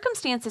 Your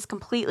circumstance is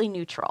completely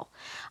neutral.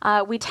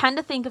 We tend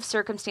to think of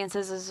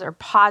circumstances as are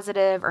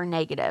positive or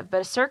negative,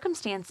 but a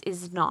circumstance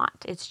is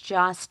not. It's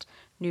just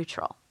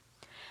neutral.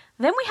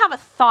 Then we have a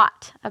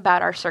thought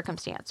about our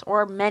circumstance,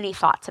 or many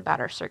thoughts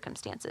about our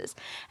circumstances.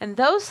 And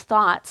those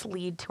thoughts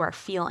lead to our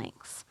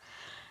feelings.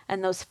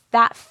 And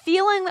that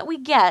feeling that we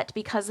get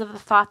because of the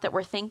thought that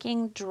we're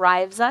thinking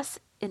drives us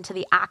into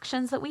the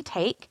actions that we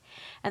take,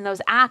 and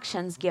those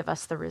actions give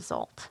us the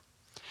result.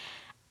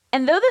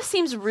 And though this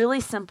seems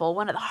really simple,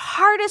 one of the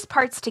hardest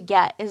parts to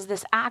get is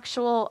this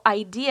actual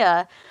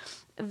idea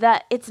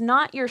that it's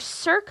not your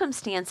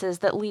circumstances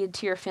that lead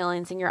to your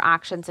feelings and your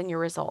actions and your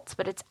results,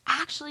 but it's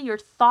actually your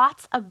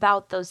thoughts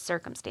about those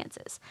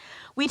circumstances.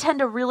 We tend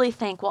to really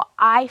think, well,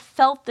 I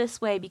felt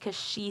this way because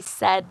she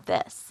said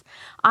this.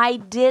 I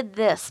did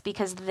this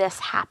because this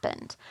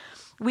happened.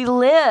 We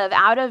live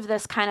out of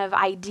this kind of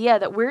idea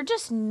that we're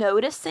just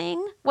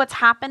noticing what's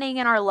happening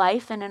in our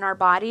life and in our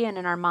body and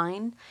in our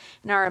mind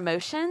and our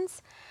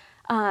emotions,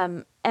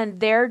 and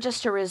they're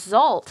just a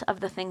result of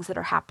the things that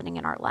are happening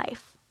in our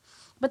life.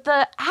 But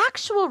the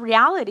actual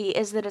reality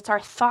is that it's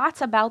our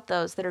thoughts about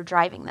those that are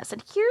driving this.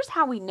 And here's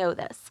how we know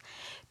this.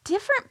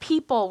 Different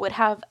people would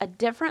have a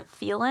different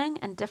feeling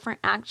and different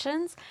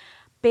actions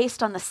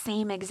based on the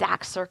same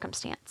exact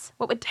circumstance.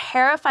 What would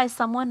terrify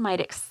someone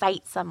might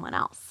excite someone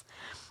else.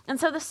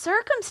 And so the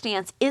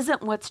circumstance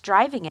isn't what's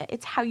driving it.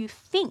 It's how you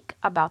think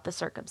about the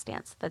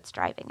circumstance that's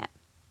driving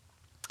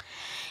it.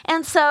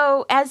 And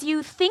so as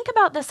you think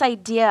about this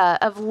idea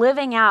of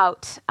living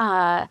out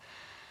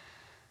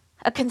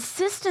a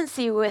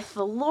consistency with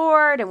the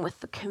Lord and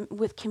with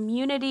with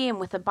community and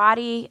with the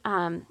body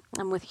and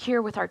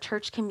with our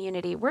church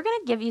community, we're going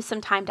to give you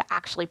some time to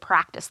actually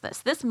practice this.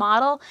 This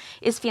model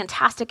is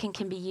fantastic and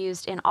can be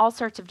used in all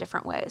sorts of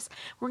different ways.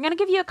 We're going to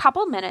give you a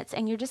couple minutes,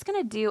 and you're just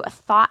going to do a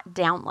thought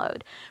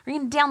download. We're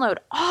going to download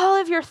all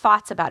of your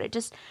thoughts about it.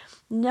 Just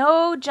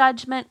no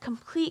judgment,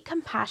 complete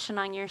compassion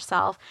on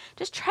yourself.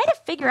 Just try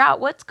to figure out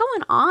what's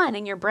going on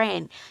in your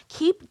brain.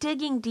 Keep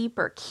digging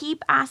deeper.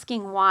 Keep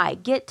asking why.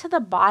 Get to the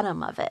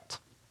bottom of it.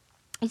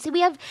 You see,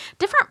 we have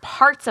different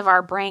parts of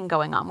our brain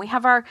going on. We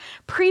have our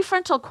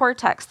prefrontal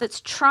cortex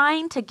that's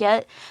trying to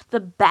get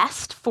the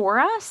best for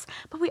us,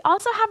 but we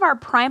also have our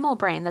primal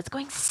brain that's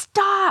going,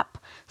 stop,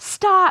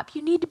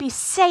 you need to be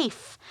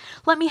safe.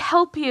 Let me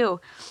help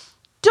you.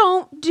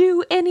 Don't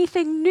do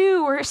anything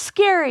new or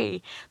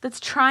scary,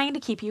 that's trying to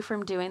keep you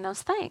from doing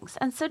those things.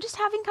 And so just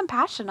having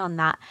compassion on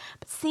that,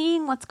 but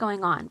seeing what's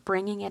going on,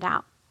 bringing it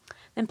out.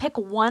 Then pick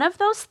one of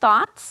those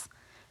thoughts,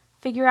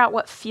 figure out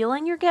what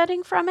feeling you're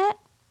getting from it.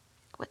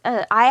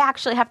 I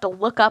actually have to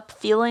look up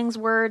feelings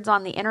words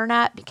on the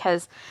internet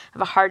because I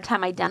have a hard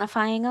time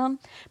identifying them.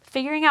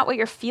 Figuring out what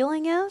your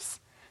feeling is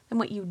and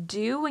what you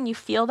do when you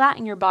feel that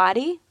in your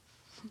body,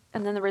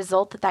 and then the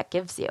result that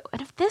gives you.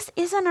 And if this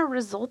isn't a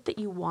result that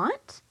you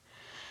want,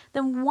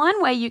 then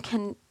one way you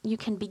can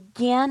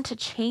begin to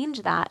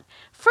change that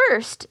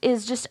first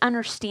is just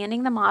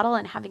understanding the model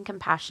and having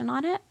compassion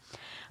on it.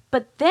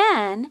 But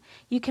then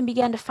you can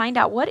begin to find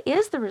out what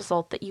is the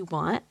result that you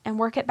want and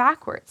work it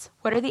backwards.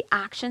 What are the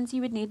actions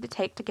you would need to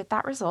take to get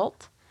that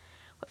result?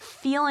 What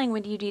feeling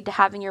would you need to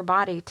have in your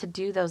body to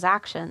do those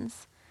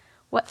actions?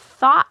 What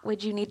thought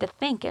would you need to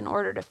think in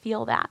order to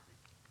feel that?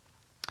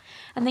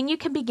 And then you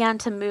can begin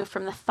to move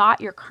from the thought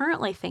you're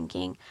currently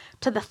thinking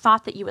to the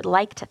thought that you would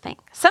like to think.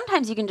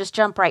 Sometimes you can just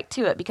jump right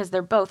to it because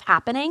they're both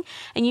happening,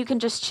 and you can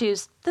just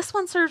choose, this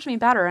one serves me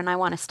better and I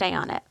want to stay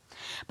on it.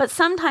 But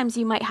sometimes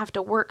you might have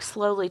to work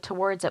slowly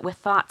towards it with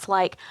thoughts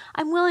like,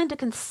 I'm willing to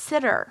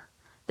consider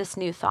this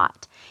new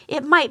thought.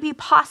 It might be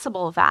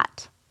possible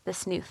that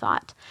this new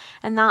thought.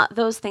 And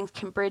those things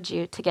can bridge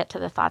you to get to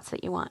the thoughts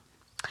that you want.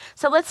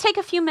 So let's take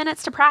a few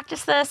minutes to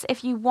practice this.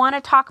 If you want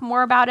to talk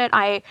more about it,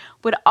 I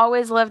would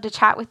always love to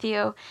chat with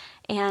you.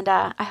 And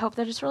I hope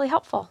that it's really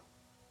helpful.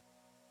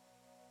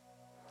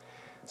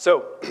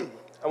 So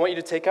I want you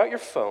to take out your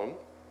phone.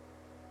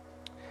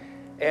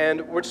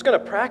 And we're just going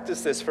to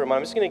practice this for a moment.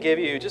 I'm just going to give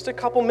you just a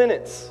couple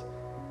minutes.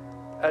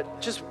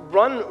 Just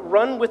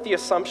run with the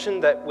assumption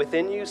that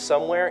within you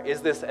somewhere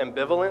is this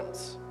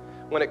ambivalence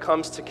when it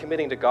comes to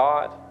committing to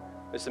God.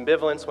 This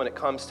ambivalence when it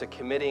comes to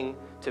committing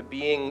to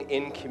being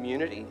in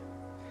community.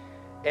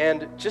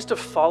 And just to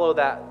follow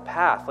that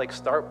path, like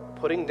start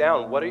putting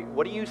down, what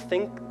do you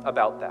think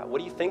about that? What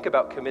do you think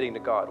about committing to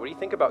God? What do you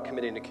think about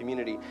committing to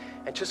community?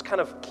 And just kind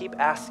of keep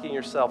asking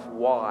yourself,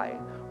 why?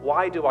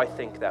 Why do I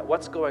think that?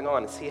 What's going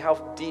on? And see how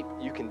deep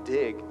you can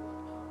dig.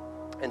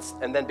 And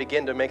then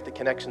begin to make the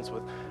connections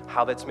with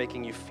how that's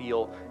making you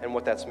feel and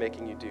what that's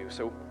making you do.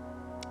 So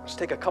just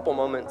take a couple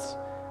moments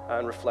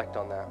and reflect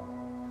on that.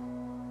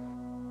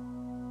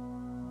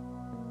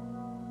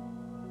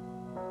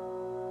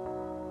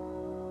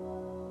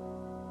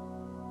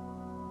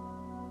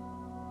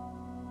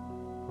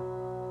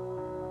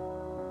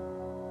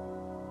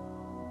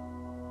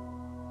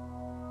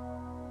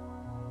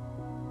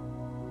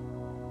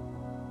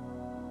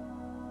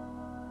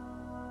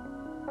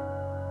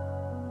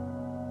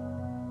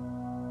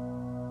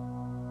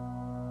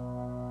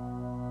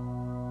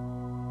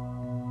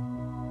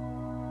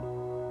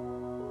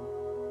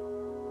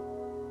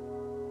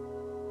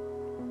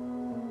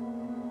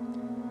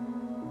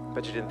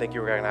 But you didn't think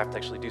you were going to have to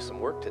actually do some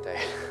work today.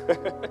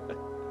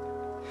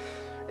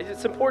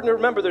 It's important to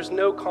remember there's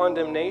no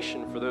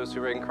condemnation for those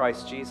who are in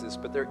Christ Jesus,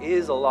 but there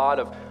is a lot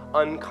of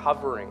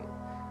uncovering,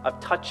 of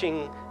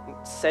touching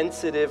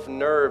sensitive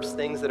nerves,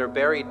 things that are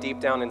buried deep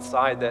down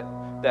inside that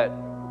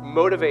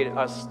motivate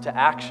us to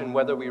action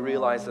whether we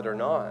realize it or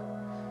not.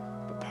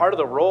 But part of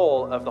the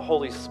role of the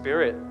Holy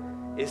Spirit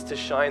is to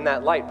shine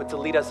that light, but to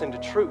lead us into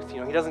truth. He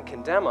doesn't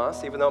condemn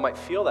us, even though it might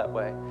feel that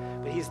way,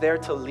 but he's there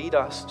to lead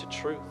us to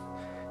truth.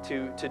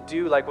 To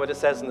do like what it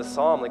says in the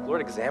Psalm, like,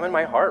 Lord, examine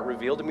my heart,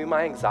 reveal to me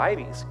my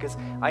anxieties, because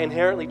I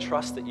inherently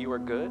trust that you are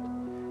good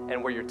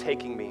and where you're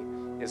taking me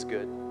is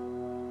good.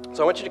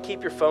 So I want you to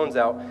keep your phones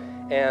out,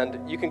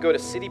 and you can go to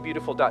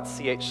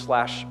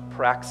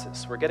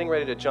citybeautiful.ch/praxis. We're getting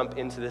ready to jump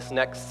into this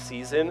next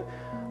season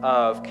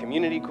of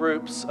community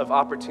groups, of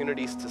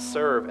opportunities to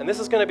serve. And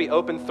this is going to be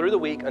open through the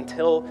week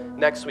until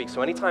next week.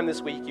 So anytime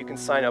this week you can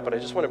sign up, but I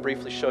just want to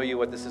briefly show you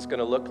what this is going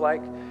to look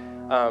like.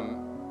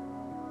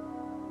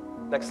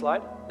 Next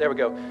slide. There we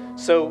go.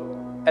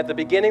 So at the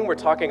beginning, we're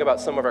talking about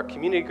some of our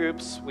community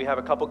groups. We have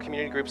a couple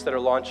community groups that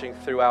are launching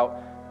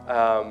throughout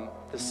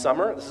the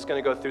summer. This is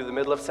going to go through the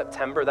middle of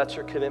September. That's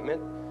your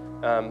commitment.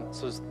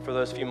 So for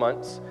those few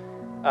months.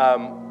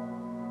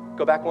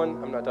 Go back one.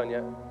 I'm not done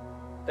yet.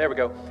 There we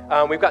go.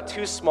 We've got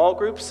 2 small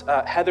groups.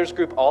 Heather's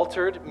group,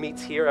 Altered,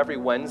 meets here every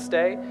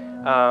Wednesday.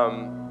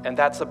 And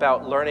that's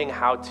about learning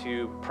how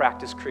to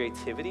practice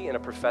creativity in a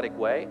prophetic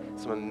way.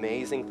 Some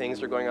amazing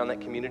things are going on in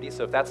that community.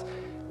 So if that's,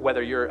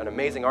 whether you're an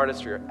amazing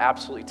artist or you're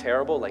absolutely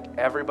terrible, like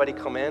everybody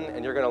come in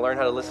and you're going to learn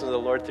how to listen to the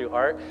Lord through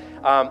art.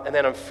 And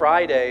then on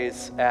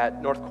Fridays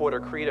at North Quarter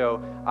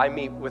Credo, I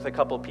meet with a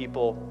couple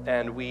people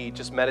and we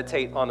just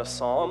meditate on a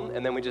psalm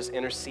and then we just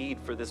intercede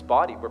for this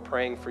body. We're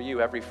praying for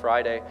you every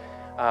Friday.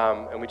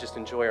 And we just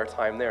enjoy our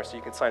time there, so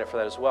you can sign up for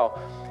that as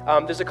well.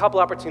 There's a couple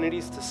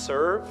opportunities to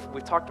serve.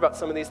 We've talked about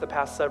some of these the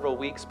past several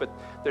weeks, but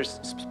there's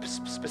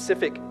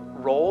specific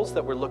roles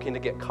that we're looking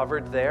to get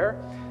covered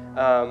there.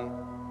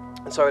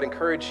 And so I would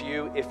encourage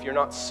you, if you're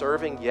not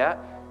serving yet,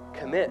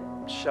 commit,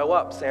 show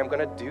up, say, I'm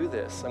going to do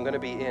this, I'm going to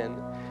be in.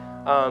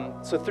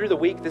 So through the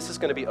week, this is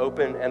going to be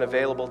open and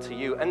available to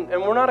you. And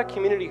we're not a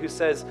community who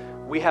says,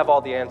 we have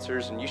all the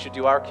answers and you should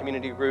do our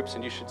community groups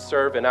and you should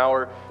serve in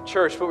our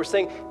church. But we're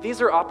saying these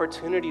are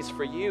opportunities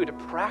for you to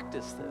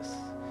practice this,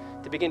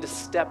 to begin to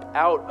step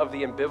out of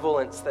the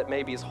ambivalence that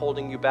maybe is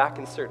holding you back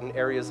in certain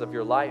areas of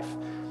your life,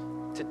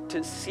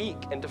 to seek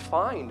and to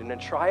find and to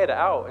try it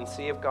out and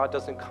see if God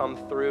doesn't come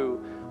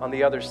through on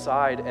the other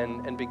side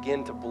and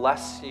begin to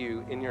bless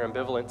you in your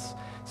ambivalence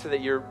so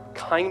that you're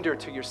kinder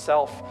to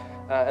yourself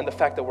and the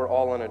fact that we're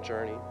all on a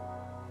journey.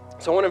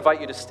 So I want to invite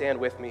you to stand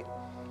with me.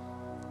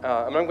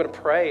 And I'm going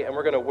to pray and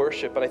we're going to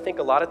worship, but I think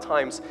a lot of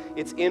times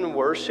it's in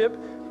worship,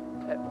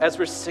 as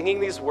we're singing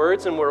these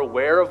words and we're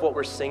aware of what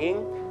we're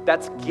singing,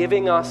 that's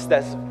giving us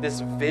this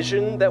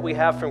vision that we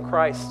have from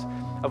Christ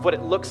of what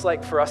it looks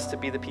like for us to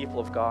be the people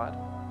of God.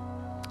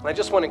 And I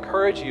just want to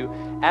encourage you,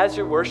 as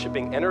you're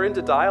worshiping, enter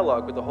into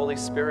dialogue with the Holy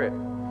Spirit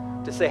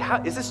to say,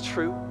 is this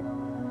true?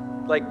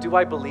 Like, do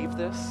I believe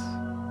this?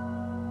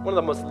 One of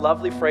the most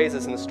lovely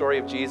phrases in the story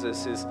of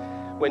Jesus is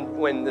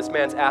when this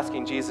man's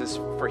asking Jesus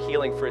for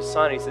healing for his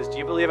son. He says, do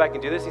you believe I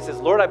can do this? He says,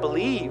 Lord, I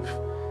believe.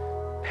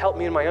 Help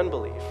me in my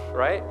unbelief,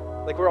 right?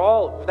 Like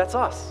that's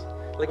us.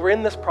 Like we're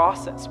in this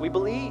process. We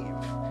believe,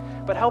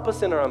 but help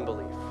us in our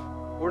unbelief.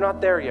 We're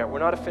not there yet. We're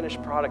not a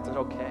finished product, and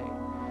okay.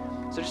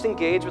 So just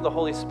engage with the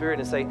Holy Spirit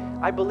and say,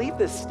 I believe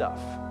this stuff,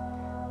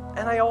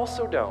 and I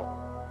also don't.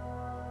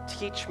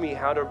 Teach me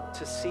how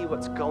to see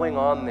what's going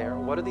on there.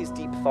 What are these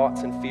deep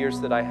thoughts and fears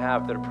that I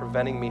have that are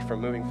preventing me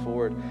from moving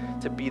forward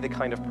to be the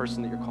kind of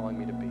person that you're calling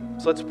me to be?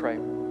 So let's pray.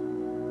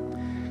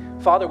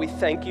 Father, we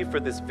thank you for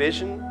this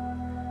vision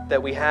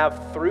that we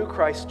have through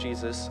Christ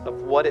Jesus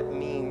of what it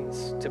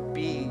means to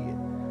be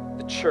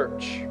the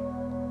church,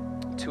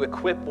 to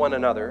equip one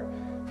another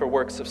for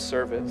works of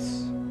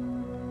service,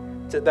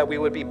 that we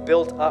would be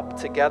built up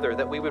together,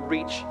 that we would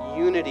reach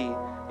unity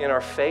in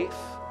our faith,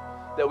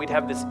 that we'd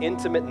have this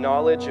intimate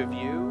knowledge of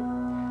you,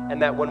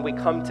 and that when we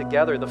come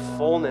together, the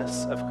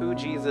fullness of who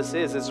Jesus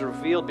is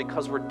revealed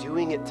because we're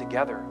doing it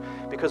together,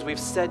 because we've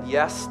said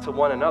yes to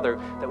one another,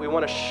 that we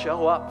want to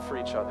show up for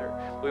each other,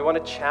 we want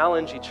to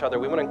challenge each other,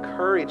 we want to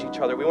encourage each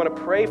other, we want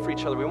to pray for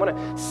each other, we want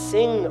to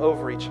sing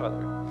over each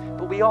other.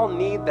 But we all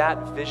need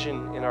that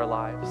vision in our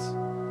lives.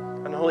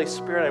 And Holy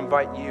Spirit, I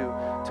invite you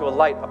to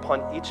alight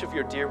upon each of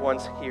your dear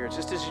ones here,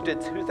 just as you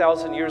did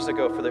 2,000 years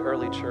ago for the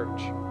early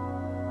church.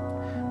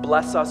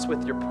 Bless us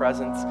with your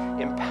presence.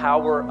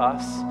 Empower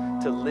us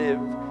to live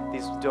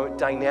these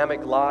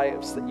dynamic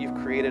lives that you've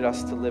created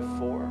us to live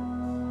for.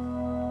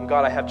 And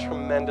God, I have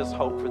tremendous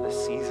hope for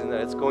this season,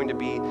 that it's going to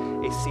be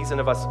a season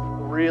of us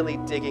really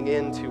digging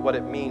into what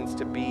it means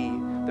to be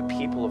the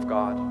people of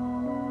God.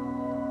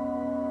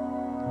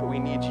 But we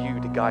need you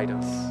to guide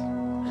us.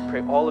 I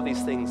pray all of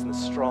these things in the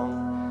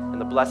strong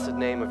and the blessed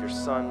name of your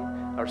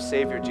Son, our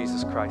Savior,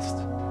 Jesus Christ.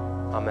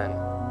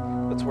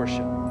 Amen. Let's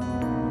worship.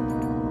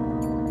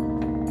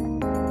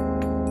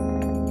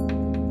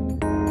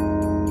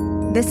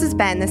 This has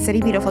been the City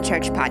Beautiful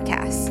Church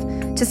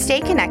podcast. To stay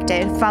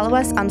connected, follow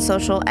us on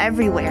social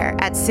everywhere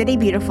at City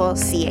Beautiful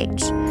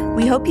CH.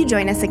 We hope you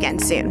join us again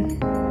soon.